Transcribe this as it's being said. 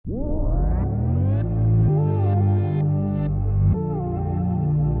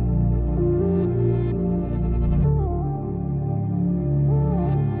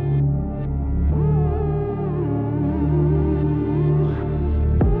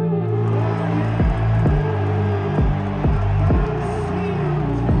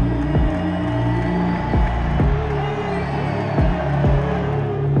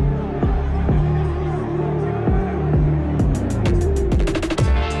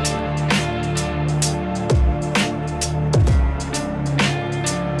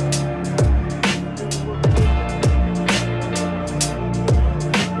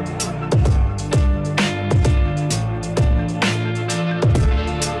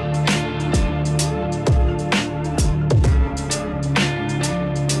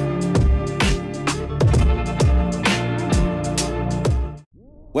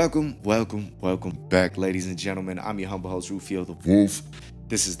Welcome back, ladies and gentlemen. I'm your humble host, RufioTheWolf.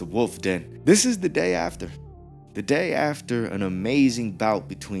 This is the Wolf Den. This is the day after. The day after an amazing bout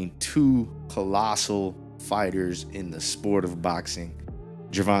between two colossal fighters in the sport of boxing,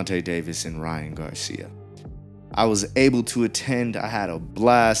 Gervonta Davis and Ryan Garcia. I was able to attend. I had a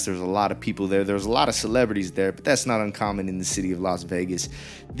blast. There was a lot of people there. There was a lot of celebrities there, but that's not uncommon in the city of Las Vegas.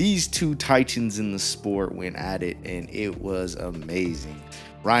 These two titans in the sport went at it, and it was amazing.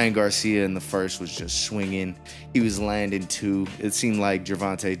 Ryan Garcia in the first was just swinging. He was landing two. It seemed like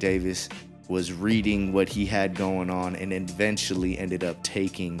Gervonta Davis was reading what he had going on and eventually ended up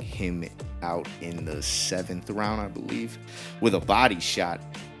taking him out in the 7th round, I believe, with a body shot.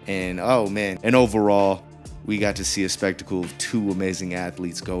 And oh man, and overall, we got to see a spectacle of two amazing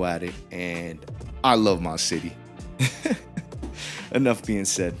athletes go at it, and I love my city. Enough being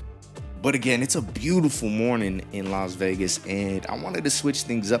said. But again, it's a beautiful morning in Las Vegas, and I wanted to switch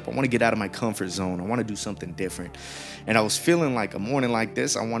things up. I want to get out of my comfort zone. I want to do something different. And I was feeling like a morning like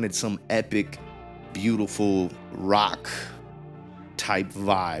this, I wanted some epic, beautiful rock type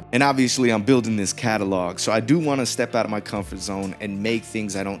vibe. And obviously I'm building this catalog, so I do want to step out of my comfort zone and make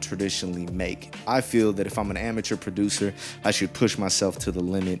things I don't traditionally make. I feel that if I'm an amateur producer, I should push myself to the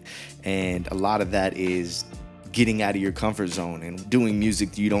limit, and a lot of that is getting out of your comfort zone and doing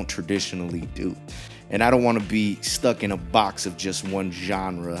music that you don't traditionally do. And I don't want to be stuck in a box of just one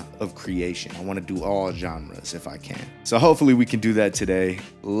genre of creation. I want to do all genres if I can. So hopefully we can do that today.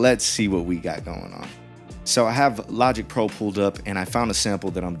 Let's see what we got going on. So I have Logic Pro pulled up, and I found a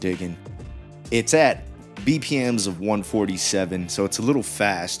sample that I'm digging. It's at BPMs of 147, so it's a little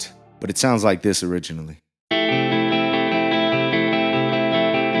fast, but it sounds like this originally.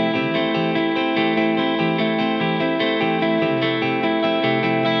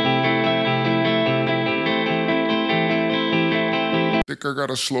 I think I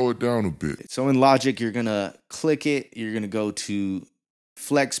gotta slow it down a bit. So in Logic, you're gonna click it, you're gonna go to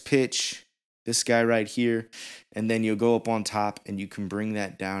flex pitch, this guy right here, and then you'll go up on top and you can bring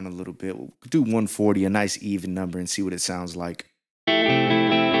that down a little bit. We'll do 140, a nice even number, and see what it sounds like.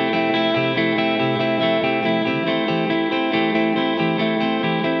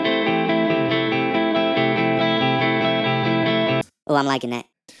 Oh, I'm liking that.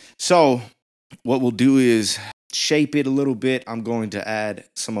 So what we'll do is shape it a little bit. I'm going to add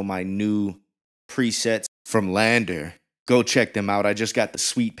some of my new presets from LANDR. Go check them out. I just got the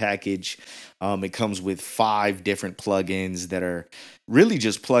suite package. It comes with 5 different plugins that are really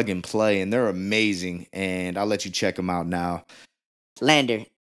just plug and play, and they're amazing. And I'll let you check them out now. LANDR.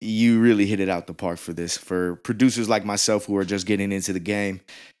 You really hit it out the park for this. For producers like myself who are just getting into the game,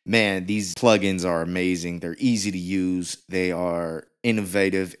 man, these plugins are amazing. They're easy to use. They are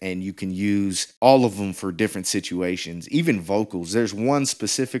innovative, and you can use all of them for different situations, even vocals. There's one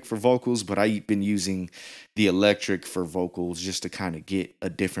specific for vocals, but I've been using the electric for vocals just to kind of get a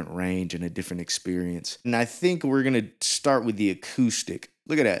different range and a different experience. And I think we're going to start with the acoustic.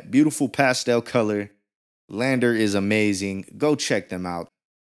 Look at that. Beautiful pastel color. LANDR is amazing. Go check them out.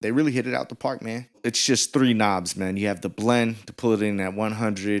 They really hit it out the park, man. It's just 3 knobs, man. You have the blend to pull it in at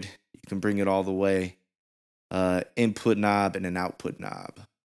 100. You can bring it all the way. Input knob and an output knob.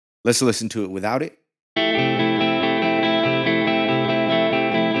 Let's listen to it without it.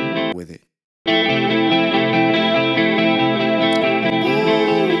 With it.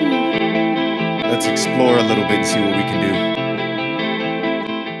 Let's explore a little bit and see what we can do.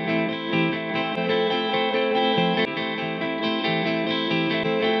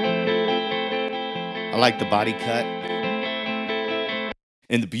 I like the body cut.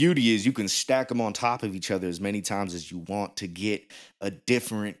 And the beauty is you can stack them on top of each other as many times as you want to get a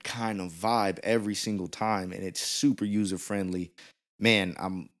different kind of vibe every single time. And it's super user-friendly. Man,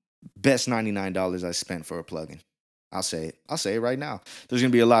 best $99 I spent for a plugin. I'll say it. I'll say it right now. There's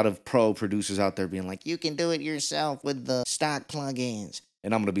going to be a lot of pro producers out there being like, you can do it yourself with the stock plugins.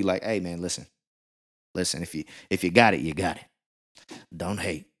 And I'm going to be like, hey, man, listen. Listen, if you got it, you got it. Don't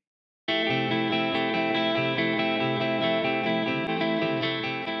hate.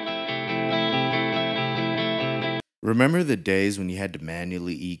 Remember the days when you had to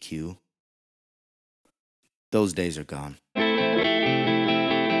manually EQ? Those days are gone. I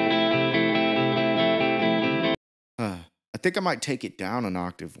think I might take it down an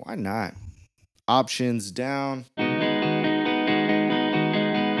octave. Why not? Options down.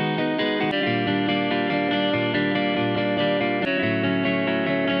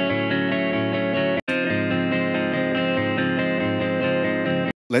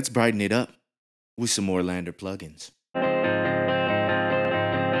 Let's brighten it up with some more LANDR plugins.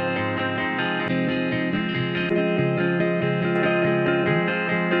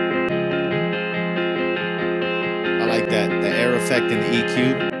 that, the air effect in the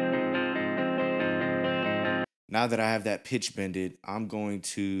EQ. Now that I have that pitch bended, I'm going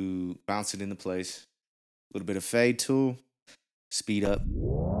to bounce it into place. A little bit of fade tool, speed up,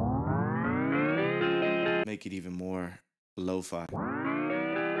 make it even more lo-fi.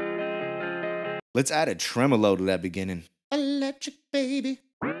 Let's add a tremolo to that beginning. Electric baby.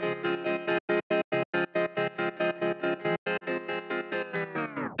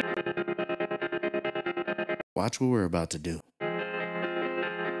 Watch what we're about to do.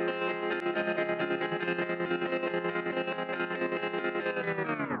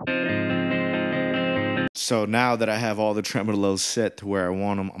 So now that I have all the tremolos set to where I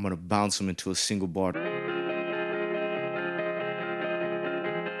want them, I'm gonna bounce them into a single bar.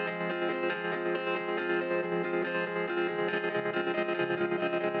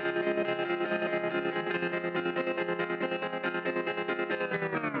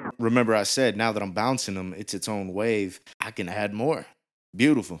 Remember I said, now that I'm bouncing them, it's its own wave. I can add more.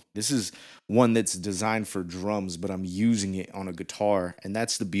 Beautiful. This is one that's designed for drums, but I'm using it on a guitar. And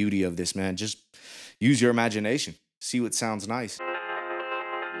that's the beauty of this, man. Just use your imagination. See what sounds nice.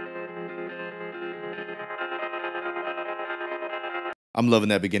 I'm loving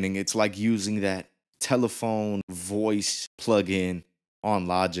that beginning. It's like using that telephone voice plugin on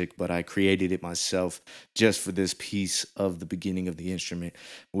Logic, but I created it myself just for this piece of the beginning of the instrument,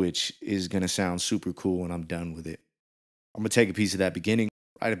 which is going to sound super cool when I'm done with it. I'm going to take a piece of that beginning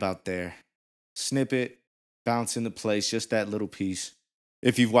right about there, snip it, bounce into place, just that little piece.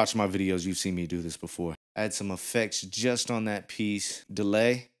 If you've watched my videos, you've seen me do this before. Add some effects just on that piece.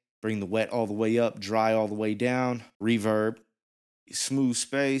 Delay, bring the wet all the way up, dry all the way down, reverb, smooth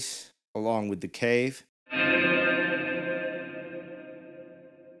space, along with the cave.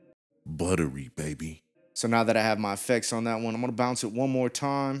 Buttery, baby. So now that I have my effects on that one, I'm going to bounce it one more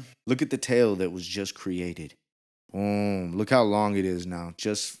time. Look at the tail that was just created. Boom. Look how long it is now,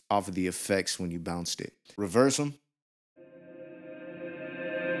 just off of the effects when you bounced it. Reverse them.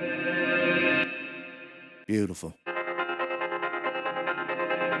 Beautiful.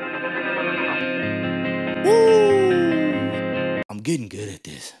 Woo! I'm getting good at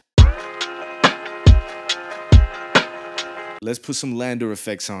this. Let's put some LANDR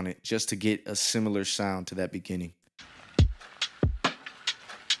effects on it just to get a similar sound to that beginning.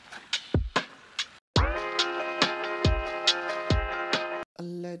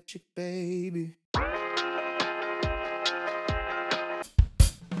 Electric baby.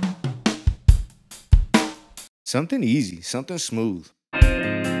 Something easy, something smooth.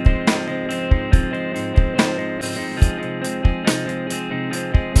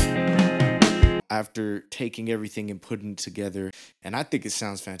 After taking everything and putting it together, and I think it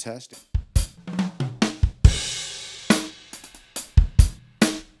sounds fantastic.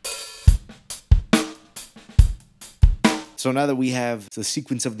 So now that we have the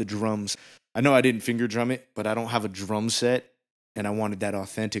sequence of the drums, I know I didn't finger drum it, but I don't have a drum set, and I wanted that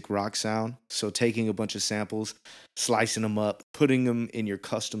authentic rock sound. So taking a bunch of samples, slicing them up, putting them in your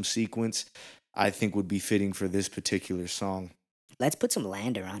custom sequence, I think would be fitting for this particular song. Let's put some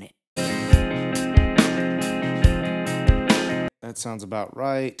LANDR on it. That sounds about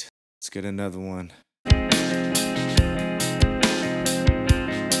right. Let's get another one.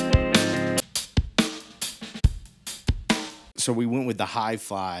 So we went with the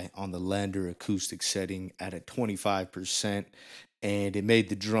hi-fi on the LANDR acoustic setting at a 25%, and it made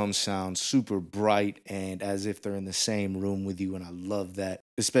the drums sound super bright and as if they're in the same room with you, and I love that,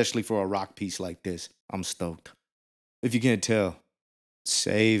 especially for a rock piece like this. I'm stoked. If you can't tell,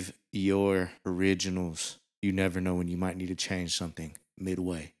 save your originals. You never know when you might need to change something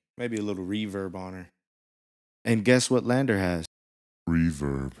midway. Maybe a little reverb on her. And guess what LANDR has?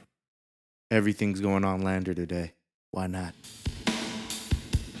 Reverb. Everything's going on LANDR today. Why not?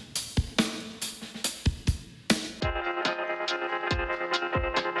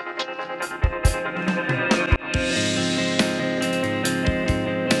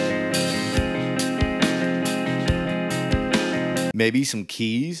 Maybe some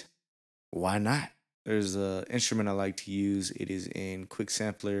keys? Why not? There's an instrument I like to use. It is in Quick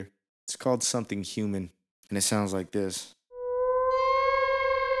Sampler. It's called Something Human, and it sounds like this.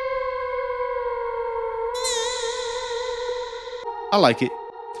 I like it.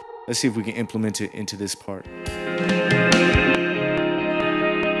 Let's see if we can implement it into this part.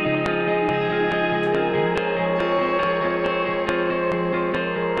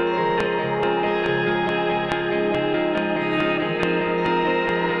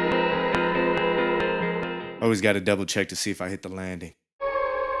 Always got to double check to see if I hit the landing.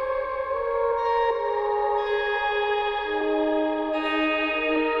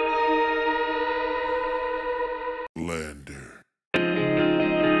 LANDR.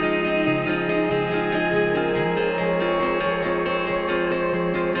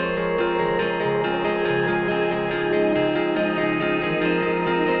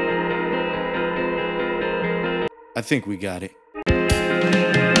 I think we got it.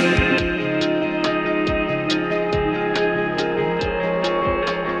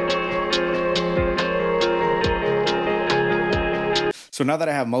 So now that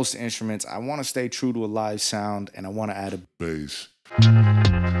I have most instruments, I want to stay true to a live sound, and I want to add a Bass.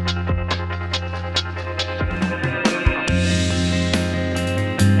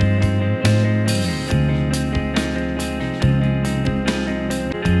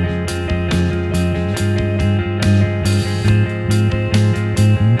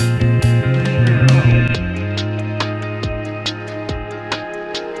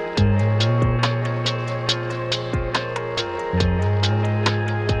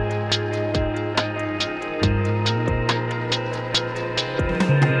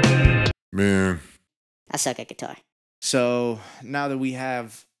 Man, I suck at guitar. So now that we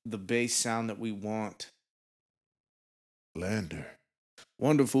have the bass sound that we want, LANDR.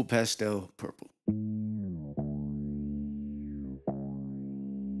 wonderful pastel purple.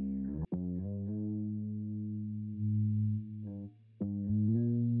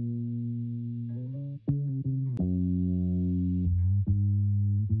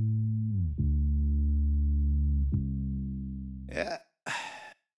 Yeah.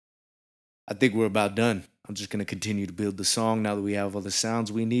 I think we're about done. I'm just going to continue to build the song now that we have all the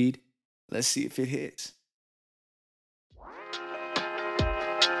sounds we need. Let's see if it hits.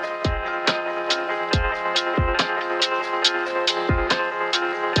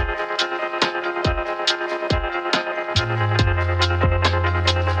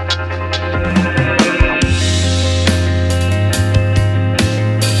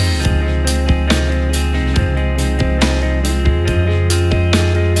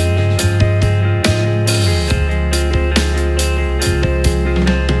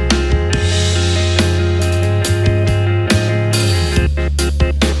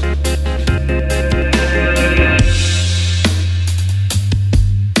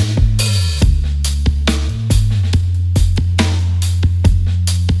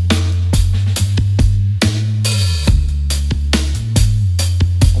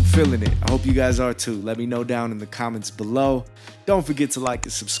 Feeling it. I hope you guys are too. Let me know down in the comments below. Don't forget to like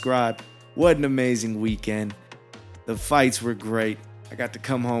and subscribe. What an amazing weekend. The fights were great. I got to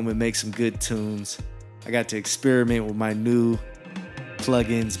come home and make some good tunes. I got to experiment with my new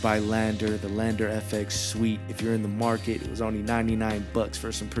plugins by LANDR, the LANDR FX Suite. If you're in the market, it was only 99 bucks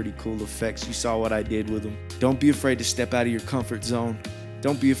for some pretty cool effects. You saw what I did with them. Don't be afraid to step out of your comfort zone.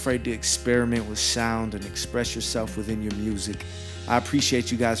 Don't be afraid to experiment with sound and express yourself within your music. I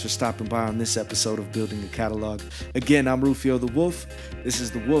appreciate you guys for stopping by on this episode of Building a Catalog. Again, I'm Rufio the Wolf. This is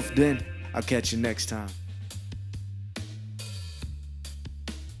the Wolf Den. I'll catch you next time.